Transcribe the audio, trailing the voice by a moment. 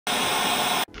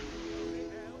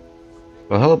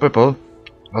Well, hello people,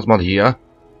 Hazmat here,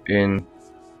 in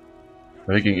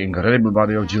making incredible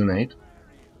body of Junate.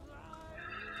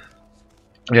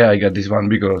 Yeah, I got this one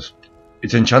because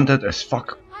it's enchanted as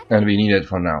fuck, and we need it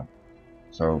for now.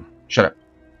 So, shut up.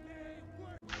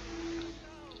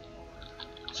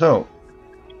 So,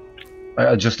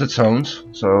 I adjusted sounds,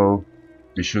 so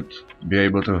we should be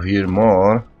able to hear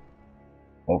more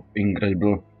of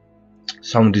incredible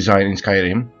sound design in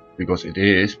Skyrim, because it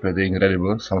is pretty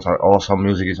incredible. Sounds are awesome,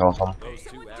 music is awesome.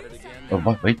 Oh,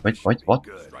 what? Wait, what?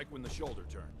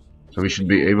 So we should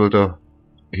be able to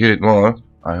hear it more.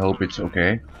 I hope it's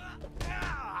okay.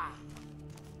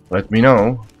 Let me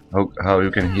know how you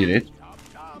can hear it.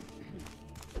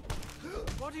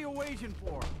 What are you waiting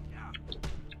for?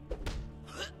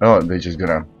 Oh, they're just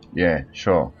gonna... Yeah,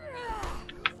 sure.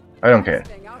 I don't care.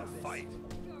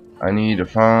 I need a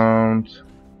fount.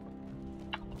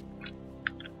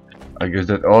 I guess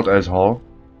that old asshole.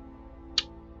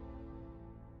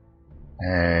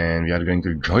 And we are going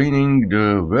to joining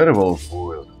the werewolf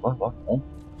world. What? Oh.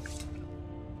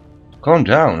 Calm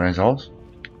down, assholes.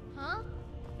 Huh?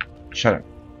 Shut up.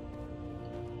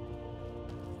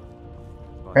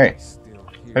 Hey.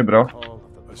 Hey, bro.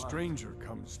 A stranger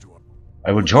comes to us.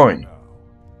 I will join.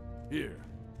 Here.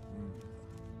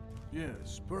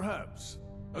 Yes, perhaps.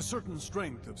 A certain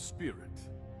strength of spirit.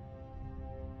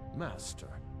 Master,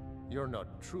 you're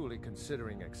not truly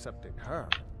considering accepting her.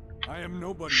 I am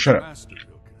nobody's Shut up. master,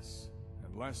 Vilkas.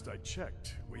 And last I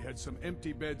checked, we had some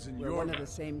empty beds in We're your one of the map.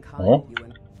 same kind, Oh. you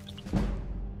and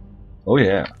Oh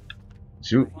yeah.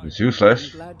 It's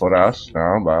useless for us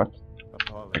now, but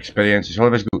experience is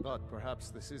always good. But perhaps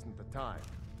this isn't the time.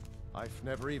 I've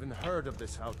never even heard of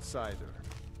this outsider.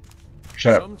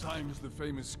 Shut up. Sometimes the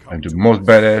famous come I'm the to most us.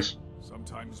 badass.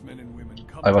 Sometimes men and women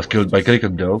come I was to killed us by to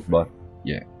cricket seek though, their but fate.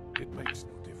 yeah. It makes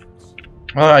no difference.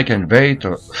 Oh, I can wait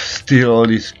to steal all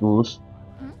these fools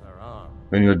There are.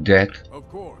 when you're dead. Of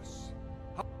course.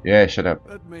 Yeah, shut up.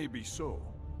 That may be so.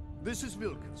 This is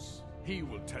Vilkas. He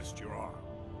will test your arm.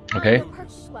 Okay.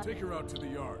 Vilkas, take her out to the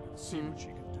yard and see what she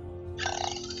can do.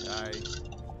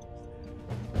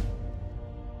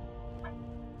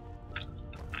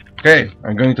 Okay,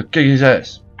 I'm going to kick his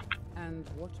ass. and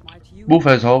what might you Move,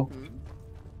 asshole. Hmm?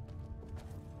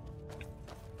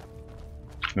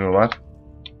 You know what?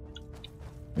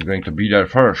 I'm going to be there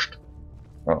first.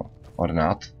 Oh, or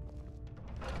not.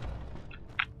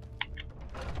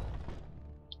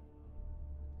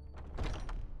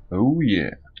 Oh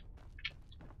yeah.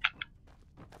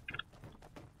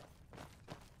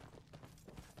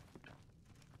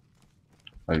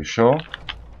 Are you sure?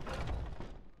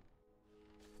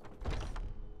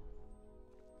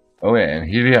 Oh yeah, and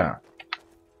here we are.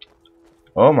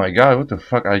 Oh my god, what the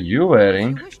fuck are you If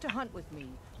wearing? you wish to hunt with me,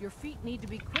 your feet need to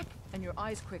be quick and your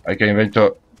eyes quick. I can't wait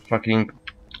to fucking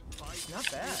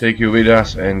Not bad. take you with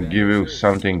us and give you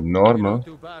something We normal. don't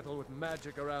do battle with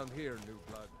magic around here, new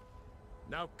blood.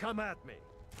 Now come at me.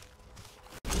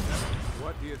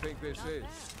 What do you think this is?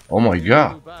 Oh my We don't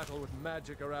god. do battle with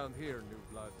magic around here, new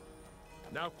blood.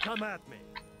 Now come at me.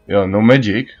 Yo, no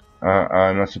magic.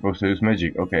 I'm not supposed to use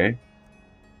magic. Okay.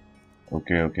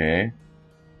 Okay.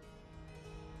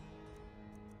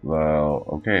 Well,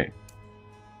 okay.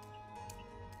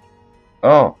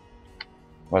 Oh.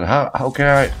 But how can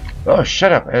I... Oh,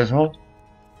 shut up, asshole.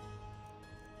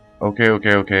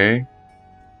 Okay.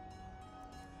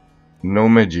 No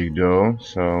magic though,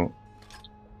 so...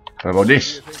 What about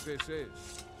this? What do you think this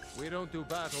is? We don't do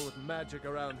battle with magic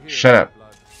around here. Shut up.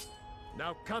 Blood.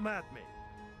 Now come at me.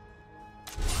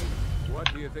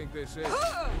 What do you think this is?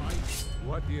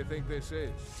 What do you think this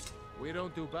is? We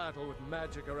don't do battle with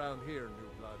magic around here, new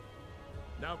blood.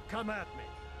 Now come at me.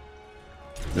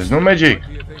 There's no magic. What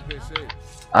do you think this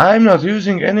is? I'm not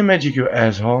using any magic, you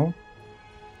asshole.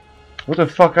 What the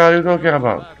fuck are you talking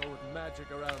about? Battle with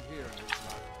magic around here, new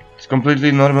blood. It's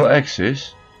completely normal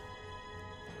axis.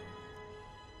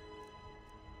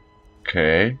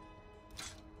 Okay.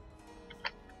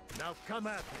 Now come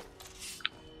at me.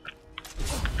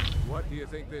 What do you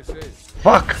think this is?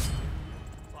 Fuck!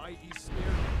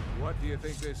 What do you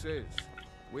think this is?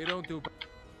 We don't do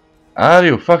Are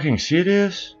you fucking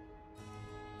serious?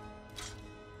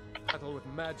 battle with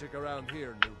magic around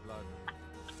here, new blood.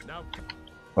 Now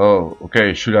Oh,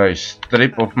 okay, should I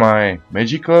strip off my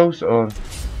magic clothes or...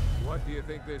 what do you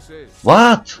think this is?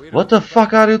 What? We What don't the do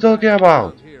fuck are you battle with talking magic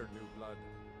about? around here, new blood.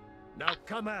 Now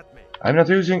come at me. I'm not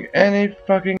using any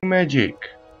fucking magic.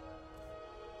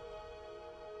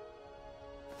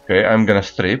 Okay, I'm gonna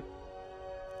strip.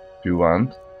 If you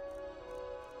want.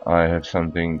 I have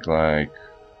something like...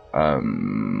 oh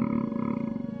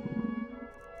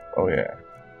yeah.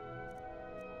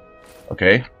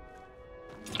 Okay.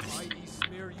 Mighty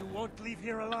smear, you won't leave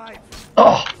here alive.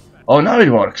 Oh! Oh, now it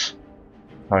works.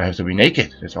 Now I have to be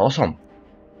naked. That's awesome.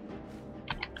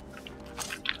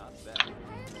 Not bad.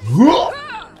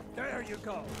 There you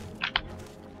go.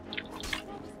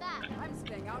 I'm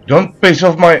staying out. Don't piss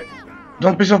off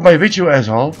my witch, you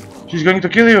asshole. She's going to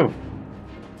kill you.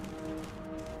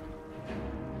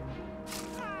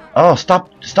 Oh, stop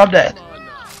that. Come on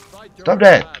now, fight your Stop own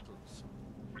that. battles.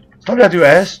 Stop that, you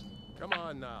ass. Come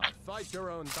on now, fight your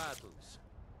own battles.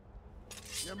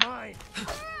 You're mine.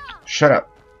 Shut up.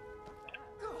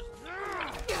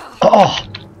 Oh!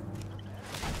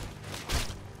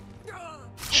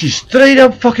 She straight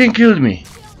up fucking killed me.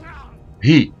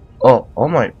 Oh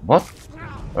my, what?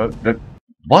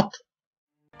 What?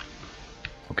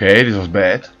 Okay, this was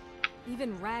bad.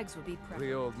 Even rags would be The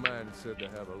preferable. old man said to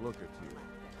have a look at you.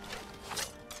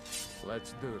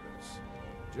 Let's do this.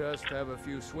 Just have a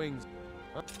few swings.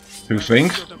 Two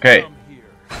swings? Okay, Come here.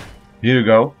 here you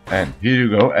go, and here you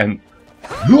go, and...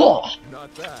 Not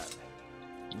bad.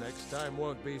 Next time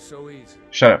won't be so easy.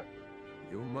 Shut up.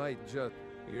 You might just...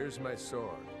 Here's my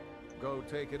sword. Go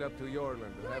take it up to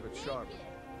Yorland and have it sharpened.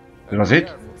 That was it?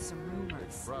 Careful. Some It's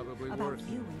rumors probably about worth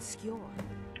you and Skjor.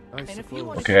 I And if you suppose.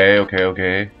 want to Okay, shut okay, up,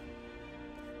 okay.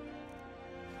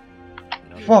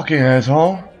 you Fucking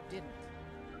asshole. pretend you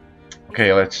didn't.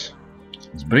 Okay, let's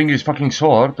bring his fucking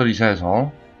sword to this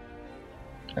asshole.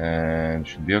 And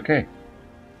should be okay.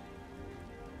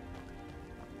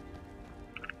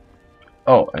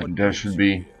 Oh, and there should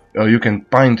be... Oh, you can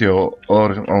paint your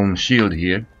own shield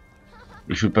here.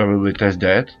 We should probably test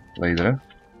that later.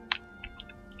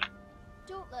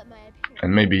 Don't let my appearance.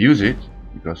 And maybe use it,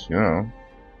 because, you know,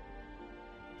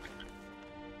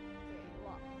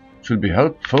 should be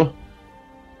helpful.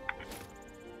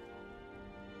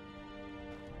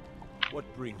 What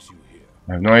brings you here?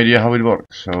 I have no idea how it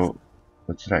works, so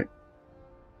let's try.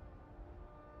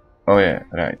 Oh yeah,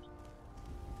 right.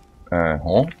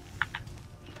 Huh?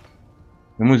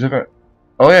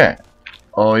 Oh yeah.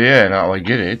 Oh yeah, now I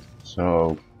get it.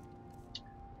 So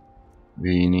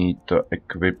we need to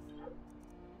equip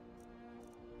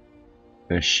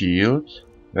the shield.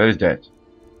 Where is that?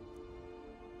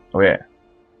 Oh yeah.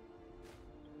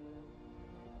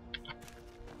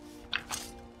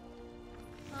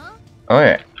 Huh? Oh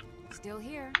yeah. Still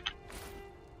here.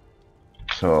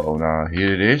 So now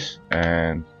here it is,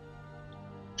 and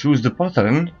choose the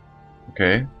pattern.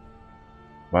 Okay,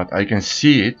 but I can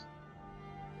see it.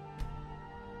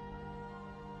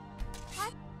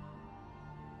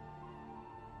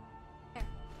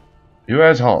 You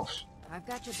assholes. I've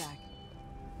got your back.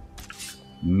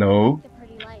 No. The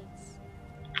pretty lights.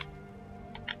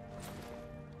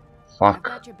 I've Fuck.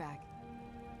 got your back.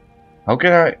 How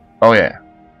can I? Oh yeah.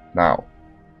 Now.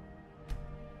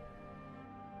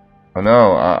 Oh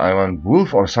no, I want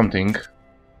wolf or something.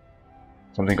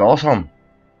 Something awesome.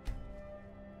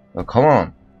 Oh come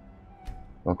on.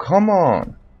 Oh come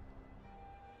on.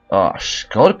 Ah,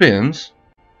 scorpions?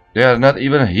 They are not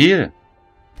even here.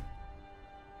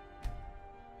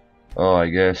 Oh, I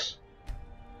guess.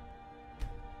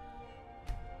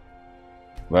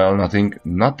 Well,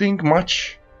 nothing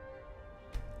much.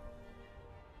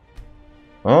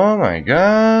 Oh my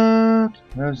god,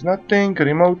 there's nothing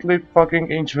remotely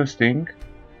fucking interesting.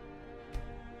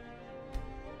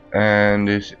 And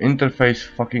this interface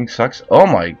fucking sucks. Oh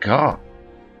my god.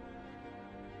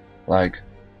 Like,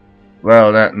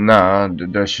 well,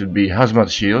 there should be Hazmat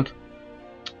shield.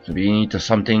 So we need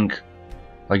something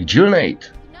like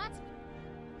Journate. Do not.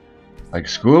 Like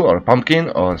school or pumpkin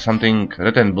or something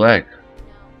red and black.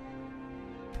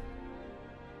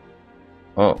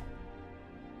 No. Oh.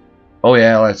 Oh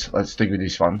yeah, let's stick with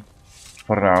this one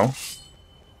for now.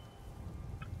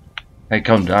 Hey,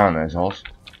 calm down, assholes.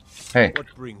 Hey, What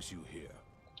brings you here?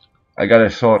 I got a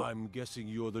sword. I'm guessing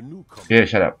you're the newcomer. Yeah,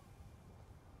 shut up.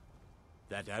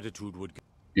 That attitude would get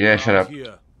Yeah, shut up.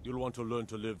 Here, you'll want to learn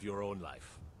to live your own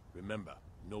life. Remember,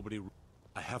 nobody.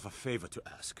 I have a favor to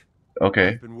ask. Okay.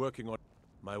 I've been working on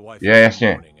my wife Yeah, is yes, in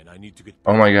yeah. mourning, and I need to get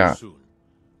Oh back my to her God. soon.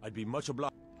 I'd be much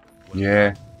obliged.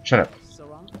 Yeah, shut up. So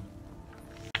wrong.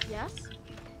 Yes?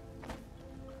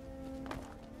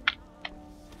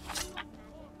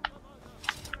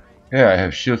 Yeah, I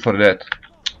have shield for that.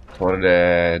 For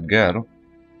that girl.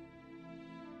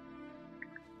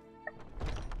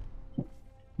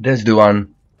 That's the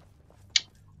one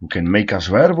who can make us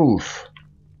werewolf.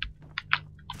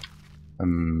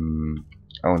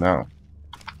 Oh no.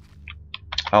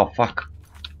 Oh fuck.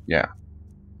 Yeah.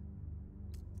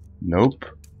 Nope.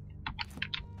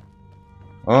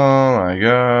 Oh my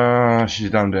god,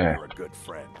 she's down there. You're a good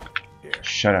friend. Here,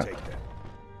 Shut up. take that.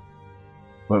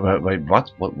 Wait,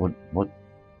 what?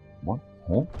 What?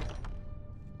 Huh?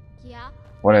 Yeah?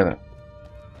 Whatever.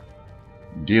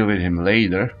 Deal with him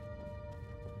later.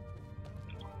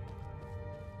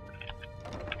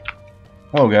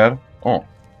 Oh god. Oh.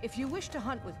 If you wish to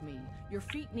hunt with me, your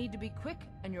feet need to be quick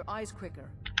and your eyes quicker.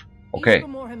 Okay.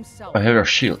 Isgramor himself. I have your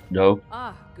shield though.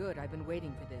 Ah, good. I've been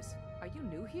waiting for this. Are you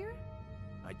new here?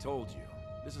 I told you.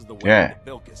 This is the way Yeah. that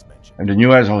Vilkas mentioned. And the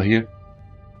new asshole here.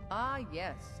 Ah,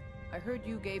 yes. I heard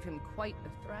you gave him quite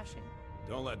a thrashing.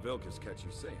 Don't let Vilkas catch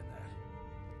you saying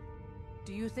that.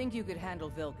 Do you think you could handle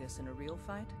Vilkas in a real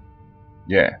fight?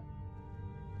 Yeah.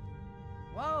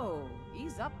 Whoa,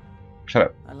 ease up. Shut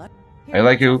up. I like. I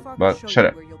like Here, you, Farkas but show shut you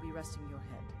up. Where you'll be resting your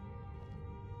head.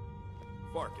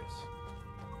 Farkas.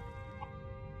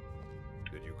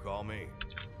 Did you call me?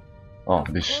 Oh,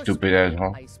 Of this course stupid we did,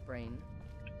 asshole. Ice Brain.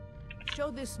 Show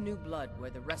this new blood where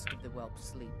the rest of the whelps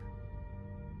sleep.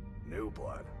 New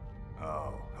blood.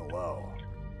 Oh, hello.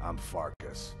 I'm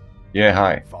Farkas. Yeah,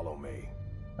 hi. Follow me.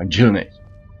 I'm Junet.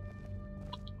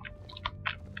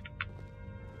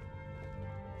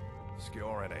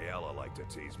 Skjor and Ayala like to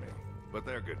tease me, but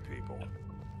they're good people.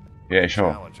 Yeah,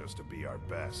 sure. Challenge us to be our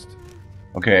best.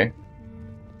 Okay.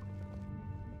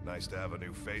 Nice to have a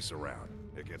new face around.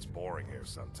 It gets boring here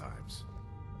sometimes.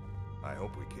 I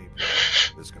hope we keep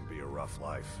it. This can be a rough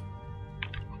life.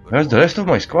 Where's the rest of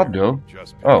my squad though?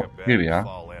 Just pick Oh, a bed here we and are.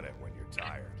 fall in it when you're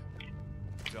tired.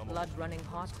 Tell me Blood running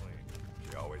hot.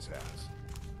 She always has.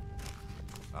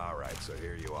 Alright, so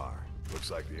here you are. Looks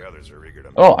like the others are eager to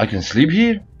Oh, I can sleep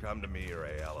here? come to me or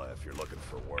Ayala if you're looking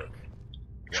for work.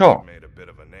 Guess Sure. you made a bit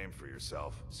of a name for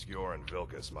yourself. Skjor and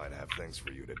Vilkas might have things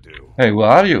for you to do. Hey, where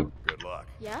are you? Good luck.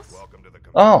 Yes? Welcome to the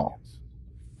Oh. companions.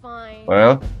 Fine.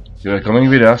 Well, you are coming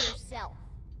with us. Yourself.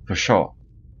 For sure.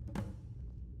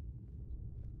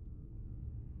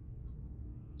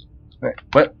 Wait,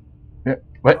 what? Yeah,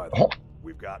 wait, By the oh, way,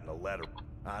 we've gotten a letter.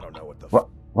 I don't know what the what? I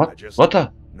What? just What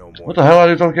the? no more What the hell are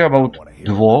you talking I about? don't wanna hear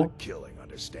The about wall? a killing,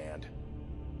 understand?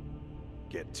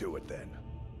 Get to it then.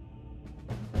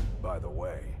 By the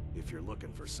way, if you're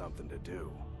looking for something to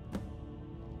do,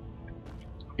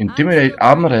 Intimidate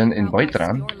Amren in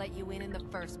Baitran. Let you in the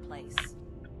first place.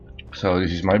 So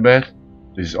this is my bed.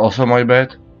 This is also my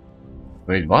bed.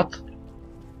 Wait, what?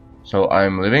 So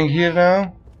I'm living here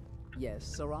now? Yes,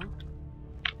 Sarah?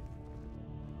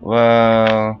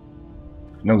 Well,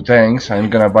 no thanks. I'm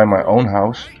gonna buy my own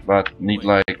house, but need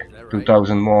like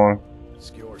 2,000 more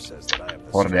Skjor says that I have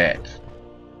the for strength.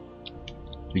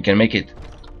 that. We can make it.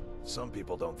 Some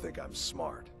people don't think I'm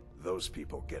smart. Those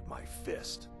people get my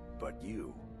fist. But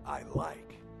you, I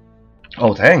like.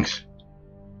 Oh, thanks.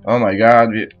 Oh my god,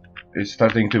 it's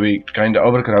starting to be kinda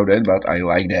overcrowded, but I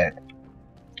like that.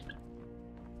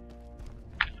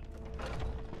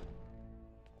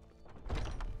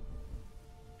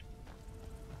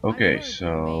 Okay, I heard you may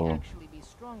so actually be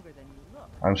stronger than you look.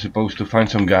 I'm supposed to find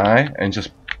some guy and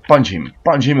just punch him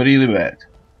really bad.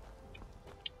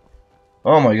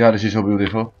 Oh my god, this is so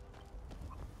beautiful.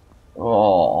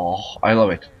 Oh, I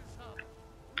love it.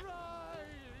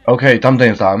 Okay,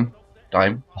 thumbnail time.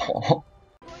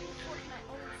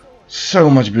 So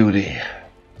much beauty.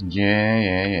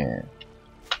 Yeah.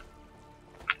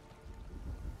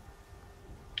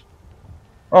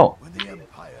 Oh, When the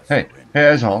Empire hey,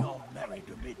 asshole.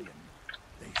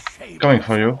 Coming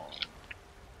for you.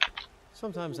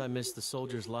 Sometimes I miss the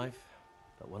soldier's life,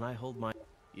 but when I hold my...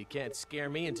 You can't scare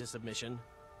me into submission.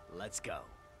 Let's go.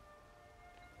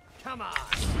 Come on!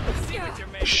 See what you're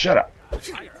made of. Shut up.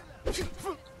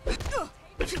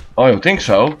 Oh, you think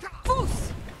so?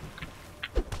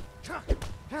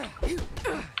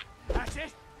 That's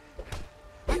it?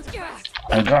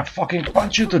 I'm gonna fucking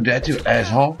punch you to death, you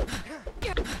asshole.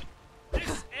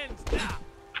 This ends now.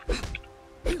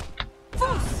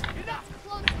 Close enough.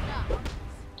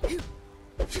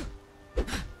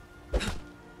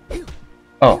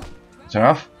 Oh, it's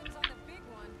enough?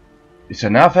 It's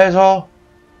enough, asshole?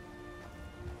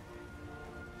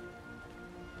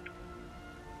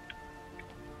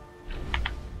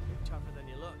 You're tougher than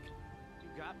you look. You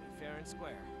got me fair and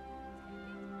square.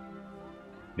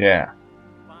 Yeah,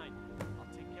 Fine.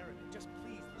 I'll take care of it. Just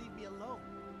please leave me alone.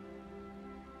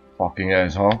 fucking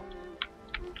asshole.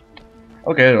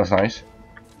 Okay, that was nice.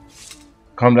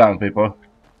 Calm down, people.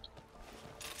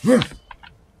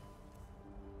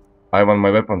 I want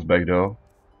my weapons back though.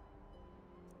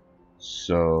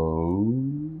 So...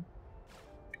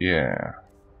 yeah.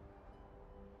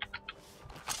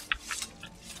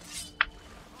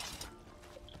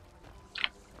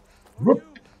 Whoop.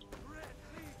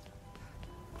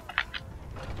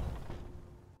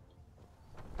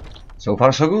 So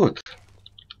far so good.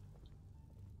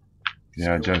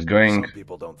 Yeah, just going Some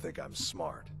people don't think I'm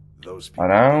smart. Those people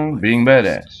around think being I'm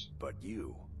badass. fast. But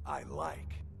you, I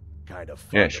like. Kind of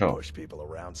fun Yeah, to sure. push people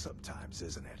around sometimes,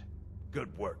 isn't it?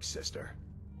 Good work, sister.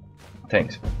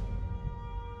 Thanks.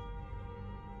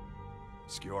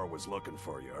 Skjor was looking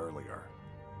for you earlier.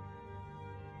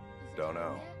 Is it Don't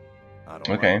know. permanent? I don't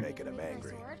Okay. like making him Maybe a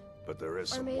angry, sword? but there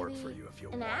is Or some work for maybe you if you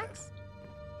an want axe?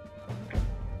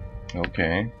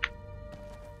 Okay.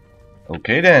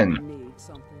 Okay then. Need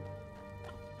something.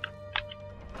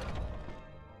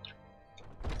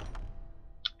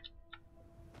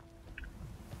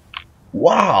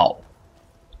 Wow.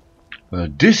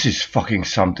 This is fucking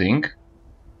something.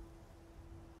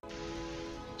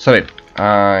 Sorry,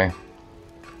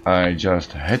 I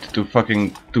just had to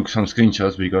fucking took some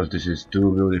screenshots because this is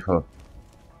too beautiful.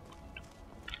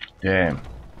 Damn.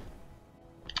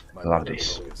 My Love brother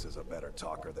this. Lucas is a better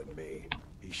talker than me.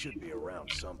 He should be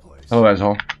around someplace. Hello,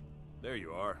 asshole. There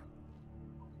you are.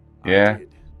 Yeah. I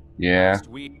did. Yeah. Last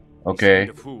week, you Okay.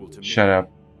 seemed a fool to Shut me,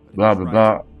 up. but it Blah was blah right.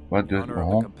 blah. What The the? honor of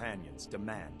the companions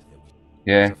demand that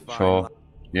we Yeah. It's a fine Sure. line.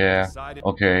 Yeah. Decided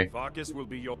Okay. Farkas will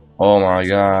be your Oh my next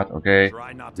god. enemy. Okay.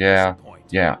 Try not to Yeah. disappoint.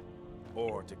 Yeah.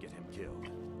 Or to get him killed.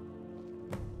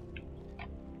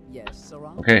 Yes,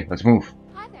 Sarah? Okay. Let's move.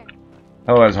 Hi there.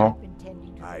 Hello, asshole.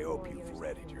 I hope you've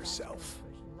readied yourself.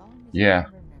 Yeah.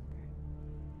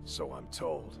 So I'm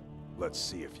told. Let's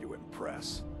see if you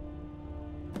impress.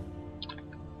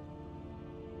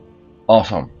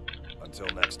 Awesome. Until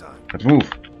next time. Let's move.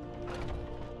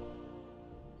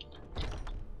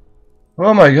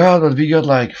 Oh my god, but we got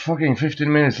like fucking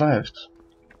 15 minutes left.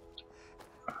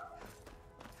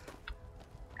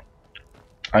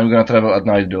 I'm gonna travel at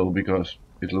night though, because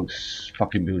it looks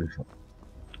fucking beautiful.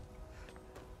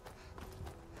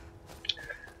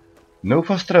 No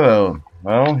fast travel.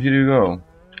 Well, here you go.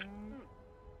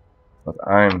 But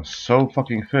I'm so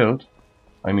fucking filled.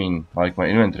 I mean, like my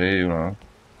inventory, you know.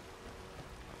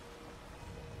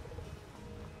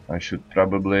 I should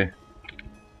probably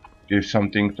give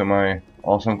something to my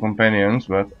awesome companions,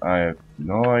 but I have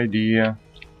no idea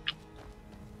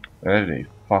where they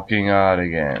fucking are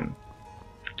again.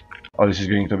 Oh, this is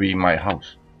going to be my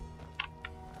house.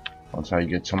 Once I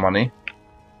get some money.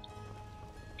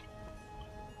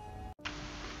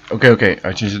 Okay,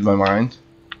 I changed my mind.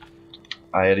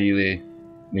 I really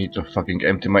need to fucking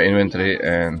empty my inventory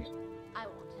and I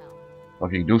won't tell.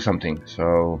 fucking do something.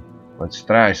 So let's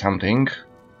try something.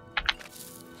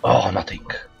 Oh, nothing.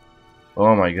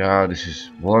 Oh my god, this is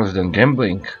worse than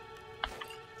gambling.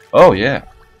 Oh yeah.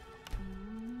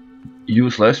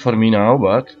 Useless for me now,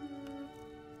 but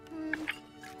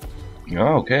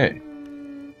yeah, okay.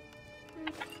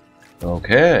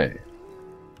 Okay.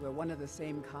 We're one of the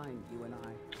same kind, you and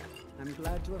I. I'm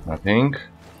glad to have Nothing.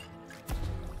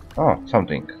 Oh,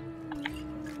 something.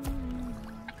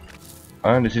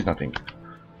 And this is nothing.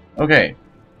 Okay.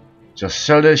 Just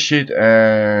sell this shit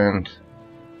and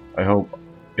I hope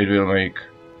it will make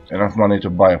enough money to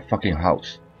buy a fucking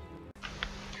house.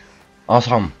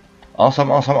 Awesome.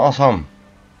 Awesome.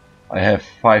 I have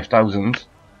 5,000.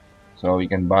 So we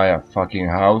can buy a fucking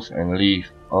house and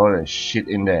leave all the shit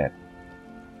in there.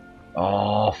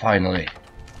 Oh, finally.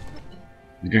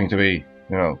 It's going to be,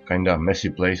 you know, kinda messy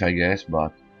place, I guess,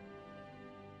 but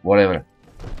whatever.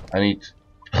 I need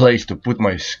a place to put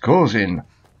my skulls in.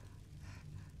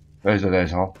 Where's the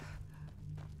asshole?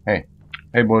 Hey,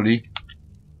 buddy.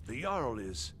 The Jarl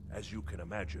is, as you can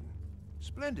imagine,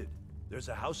 splendid. There's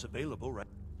a house available right.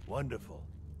 Wonderful.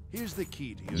 Here's the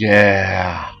key to your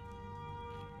Yeah.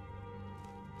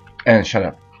 And shut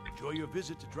up. Enjoy your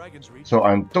visit to Dragon's Reach. So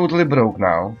I'm totally broke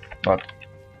now, but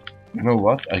you know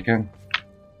what? I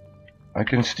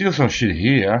can steal some shit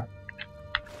here.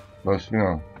 Because, you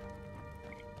know,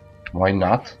 why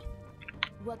not?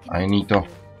 What can I do need for to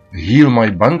you? heal my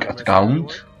bank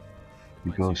account.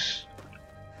 Because,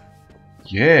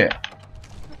 yeah,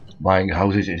 buying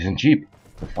houses isn't cheap,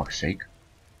 for fuck's sake.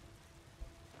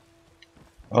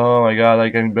 Oh my god, I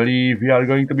can't believe we are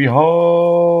going to be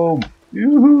home!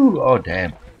 Yoo-hoo! Oh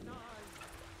damn.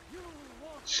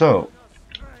 So,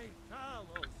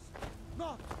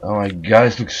 oh my god,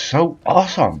 this looks so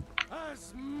awesome!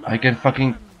 I can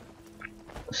fucking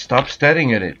stop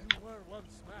staring at it.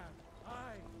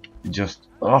 Just,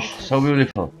 oh, so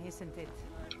beautiful.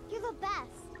 You're the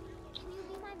best. Can you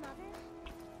be my mother?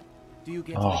 Do you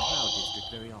get to the Cloud District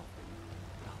very often?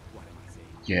 Oh, what am I saying?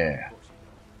 Yeah.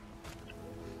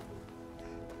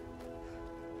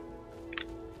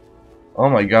 Oh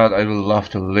my god, I would love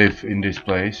to live in this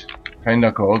place.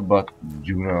 Kinda cold, but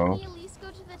you know, Can we at least go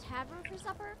to the tavern for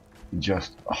supper?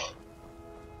 just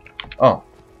oh.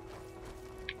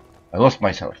 I lost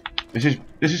myself. This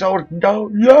is our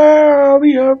down. Yeah,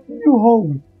 we have new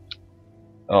home.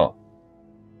 Oh.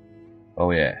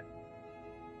 Oh yeah.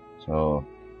 So.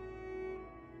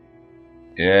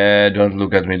 Yeah, don't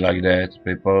look at me like that,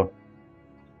 people.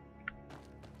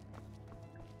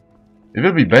 It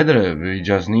will be better. We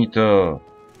just need you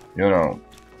know,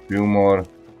 few more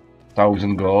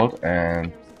 1,000 gold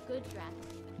and There's a good dress.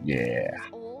 yeah.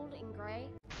 It's old and gray.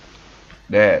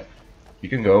 There. You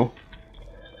can go.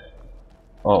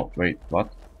 Oh wait,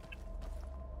 what?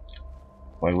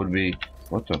 Why would we?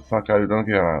 What the fuck are you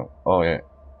talking about? Oh yeah.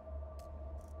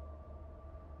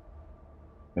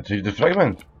 Let's reach the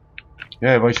fragment.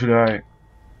 Yeah, why should I?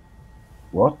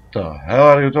 What the hell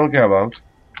are you talking about?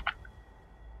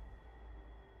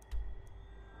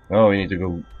 Oh, we need to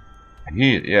go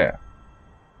here, yeah.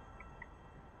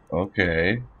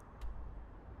 Okay.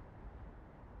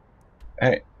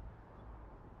 Hey.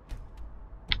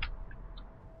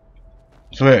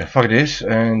 So yeah, fuck this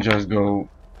and just go.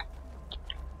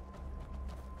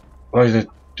 Why is that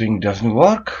thing doesn't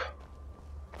work?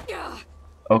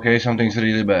 Okay, something's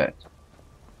really bad.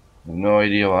 No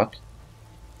idea what.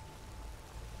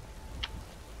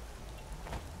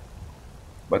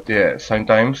 But yeah,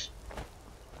 sometimes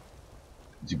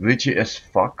it's glitchy as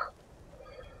fuck.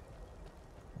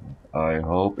 I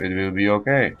hope it will be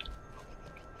okay.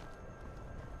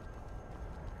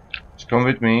 Just come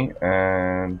with me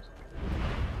and...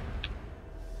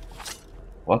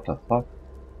 What the fuck?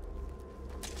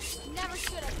 Never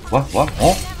should have. What?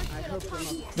 Oh? Never should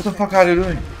have. What the fuck are you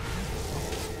doing?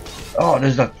 Oh,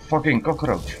 there's that fucking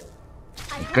cockroach.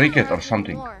 A cricket or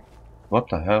something. What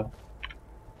the hell?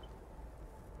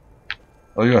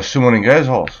 Oh, you are summoning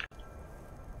assholes.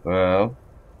 Well,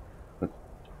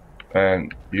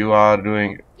 and you are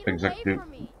doing exactly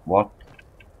what?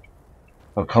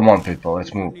 Oh, come on, people,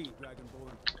 let's move.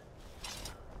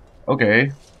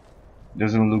 Okay,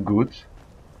 doesn't look good.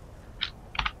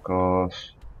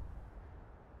 Cause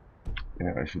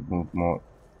yeah, I should move more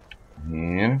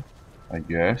here, I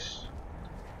guess.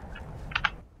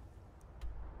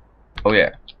 Oh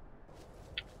yeah,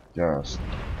 just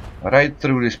right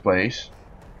through this place.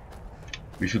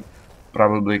 We should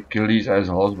probably kill these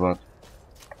assholes, but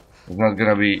it's not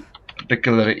gonna be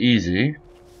particularly easy.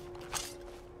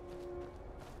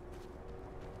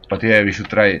 But yeah, we should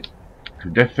try it. We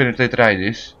should definitely try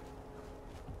this.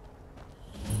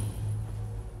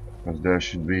 Because there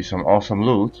should be some awesome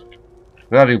loot.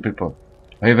 Where are you people?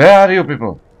 Hey, where are you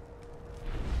people?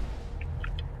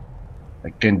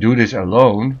 I can do this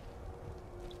alone.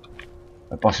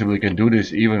 I possibly can do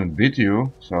this even with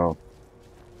you, so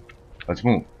let's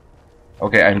move.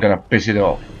 Okay, I'm gonna piss it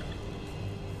off.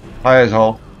 Hi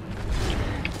asshole.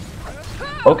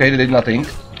 Okay, they did nothing.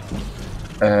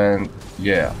 And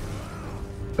yeah,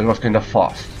 it was kinda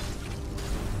fast.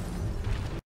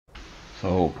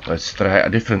 So let's try a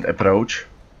different approach.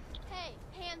 Hey,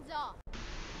 hands off.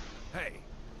 Hey,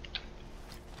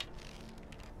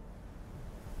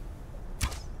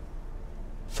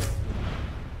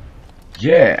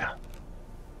 Yeah.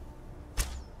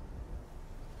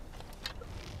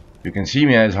 You can see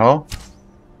me, asshole.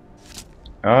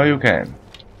 Oh, you can.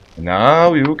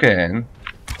 Now you can.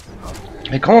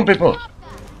 Hey, come on, people.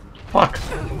 Fuck.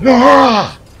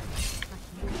 Ah!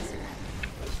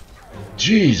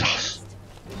 Jesus.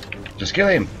 Just kill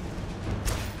him.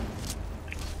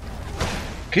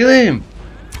 Kill him.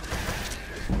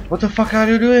 What the fuck are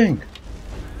you doing?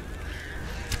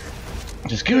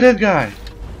 Just kill that guy.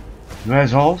 You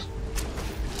assholes.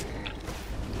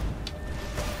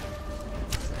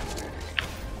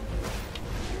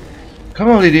 Come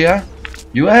on, Lydia.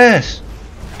 You ass.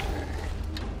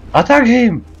 Attack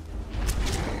him.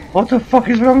 What the fuck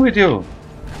is wrong with you?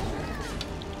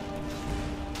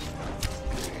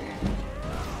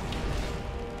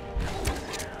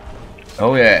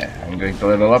 Oh yeah, I'm going to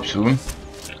level up soon.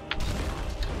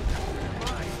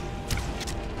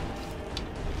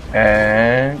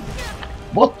 And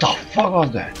what the fuck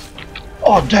was that?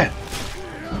 Oh, that!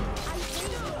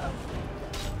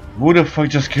 Who the fuck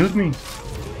just killed me?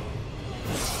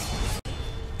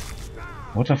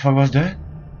 What the fuck was that?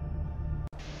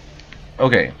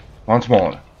 Okay, once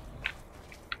more.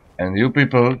 And you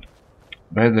people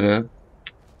better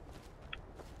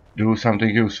do something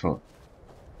useful.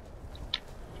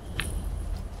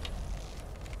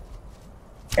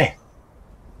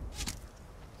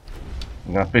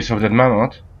 I'm gonna piss off that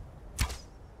mammoth.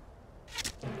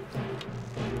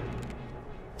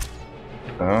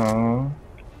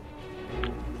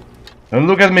 Don't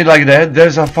look at me like that.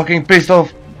 There's a fucking pissed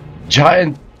off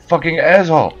giant fucking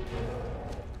asshole.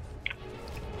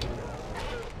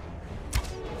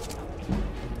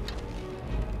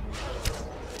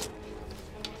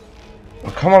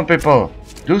 Come on, people,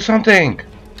 do something.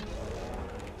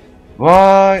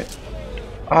 Why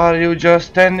are you just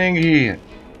standing here?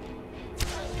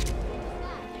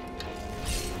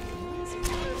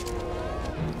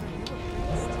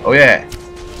 Oh yeah,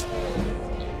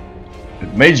 the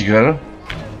mage girl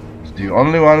is the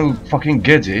only one who fucking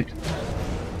gets it.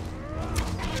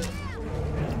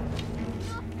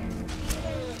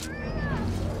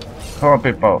 Come on,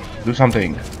 people, do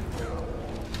something.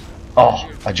 Oh,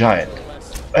 a giant.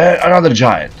 Another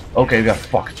giant. Okay, we are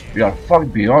fucked. We are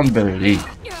fucked beyond belief.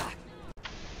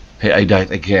 Hey, I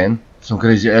died again. Some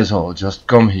crazy asshole just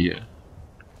came here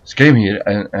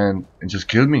and just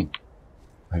killed me.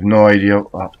 I have no idea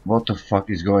what the fuck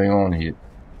is going on here.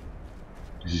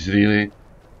 This is really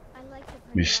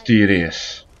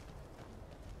mysterious.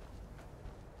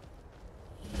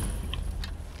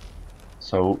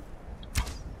 So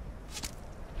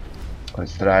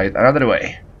let's try it another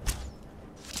way.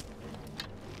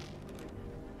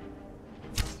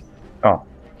 Oh,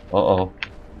 uh-oh.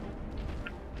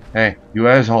 Hey, you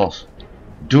assholes,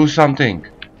 do something.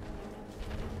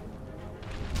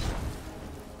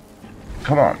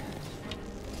 Come on.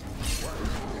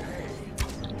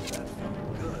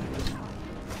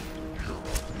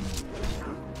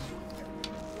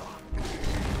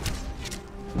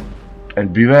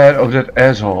 And beware of that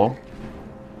asshole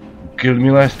who killed me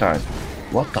last time.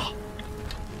 What the?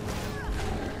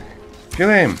 Kill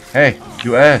him! Hey,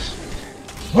 you ass!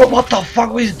 What the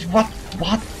fuck is what?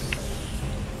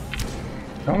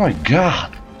 Oh my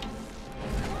god!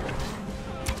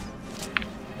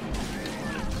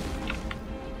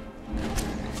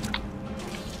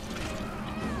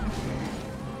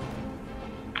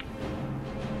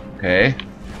 Okay,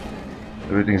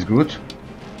 everything's good.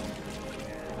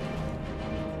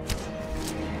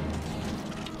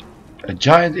 A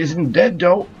giant isn't dead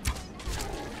though.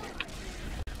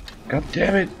 God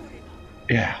damn it!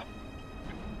 Yeah.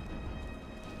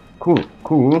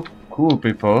 Cool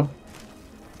people.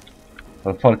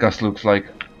 Well, Farkas looks like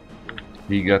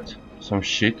he got some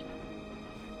shit.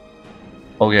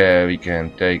 Oh yeah, we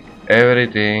can take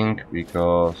everything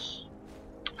because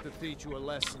To teach you a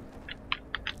lesson.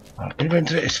 our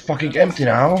inventory is fucking empty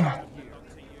now.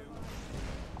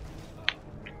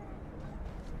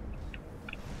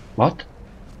 What?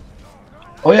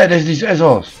 Oh yeah, there's these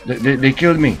assholes. They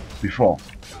killed me before.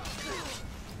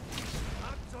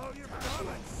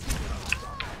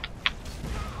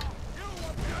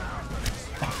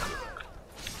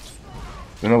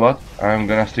 You know what? I'm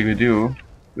gonna stick with you.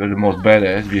 You're the most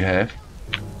badass we have.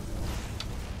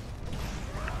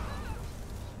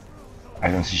 I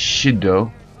don't see shit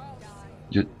though.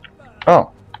 Just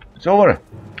oh, it's over.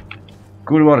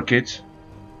 Good work, kids.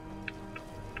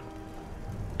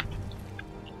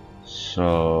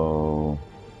 So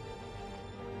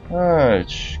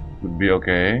it could be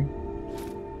okay.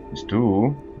 It's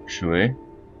two, actually.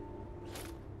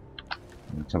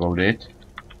 That's about it.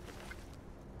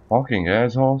 Fucking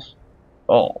assholes.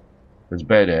 Oh, that's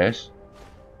badass.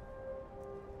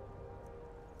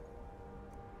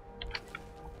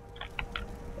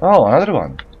 Oh, another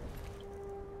one.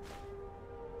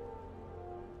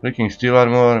 Freaking steel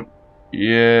armor.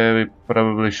 Yeah, we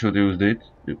probably should use it.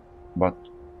 But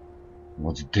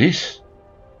what's this?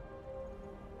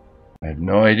 I have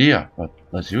no idea, but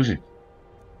let's use it.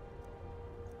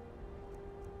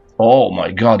 Oh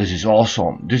my god, this is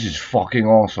awesome. This is fucking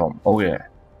awesome. Oh yeah.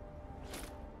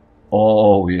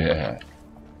 Oh yeah.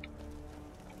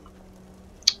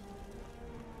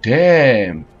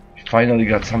 Damn. Finally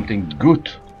got something good.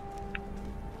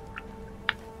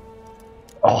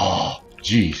 Oh,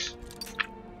 jeez.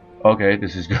 Okay,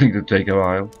 this is going to take a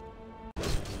while.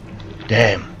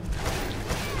 Damn.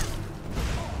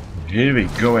 Here we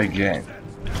go again.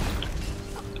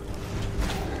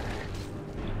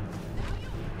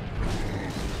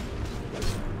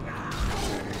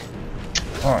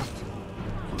 On.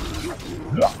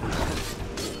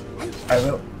 I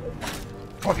will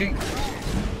fucking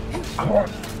come on.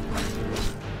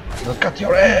 I'll cut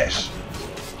your ass.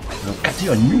 I'll cut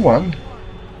you a new one.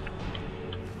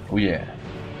 Oh yeah.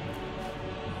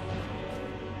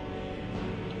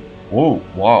 Whoa,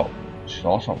 wow, this is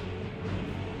awesome.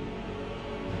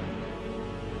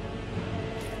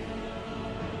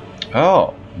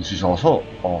 Oh, this is also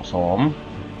awesome.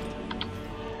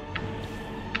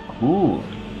 Cool.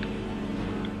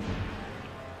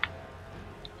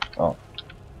 Oh,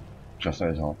 just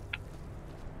as all.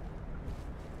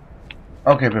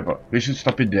 Okay, people, we should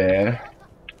stop it there.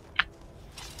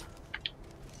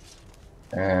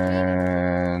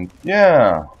 And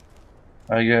yeah,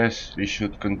 I guess we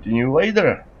should continue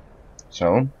later.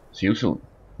 So, see you soon.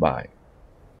 Bye.